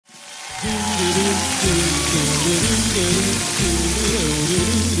I'm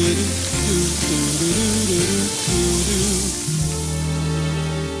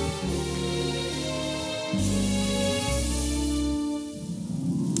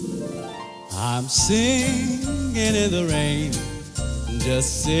singing in the rain,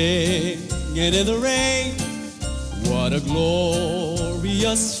 just singing in the rain. What a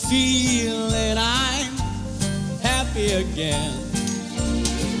glorious feeling, I'm happy again.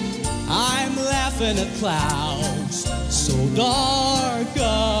 I'm laughing at clouds so dark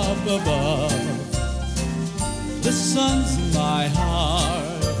up above. The sun's in my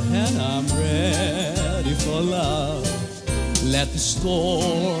heart and I'm ready for love. Let the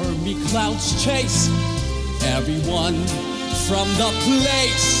stormy clouds chase everyone from the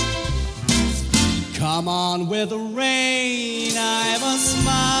place. Come on with the rain, I've a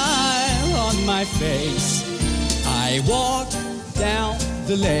smile on my face. I walk down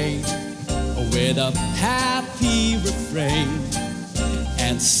the lane with a happy refrain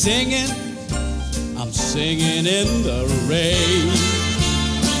and singing, I'm singing in the rain.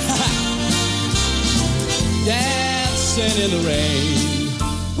 Dancing in the rain,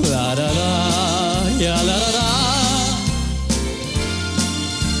 la da da, ya la da da.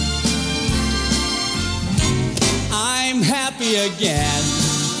 I'm happy again.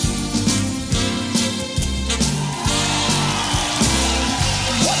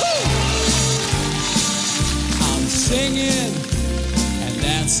 Woo-hoo! I'm singing and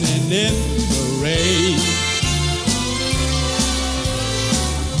dancing in the rain.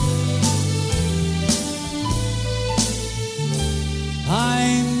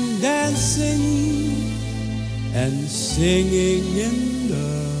 I'm dancing and singing in the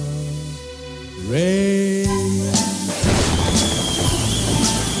rain.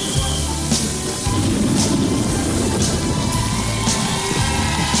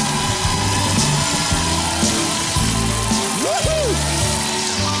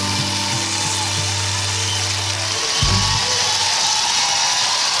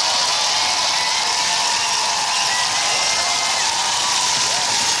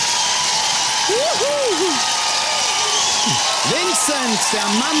 Vincent, der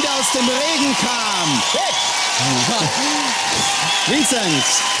Mann, der aus dem Regen kam. Hey. Vincent.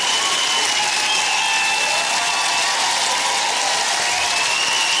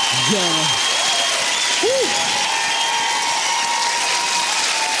 Ja.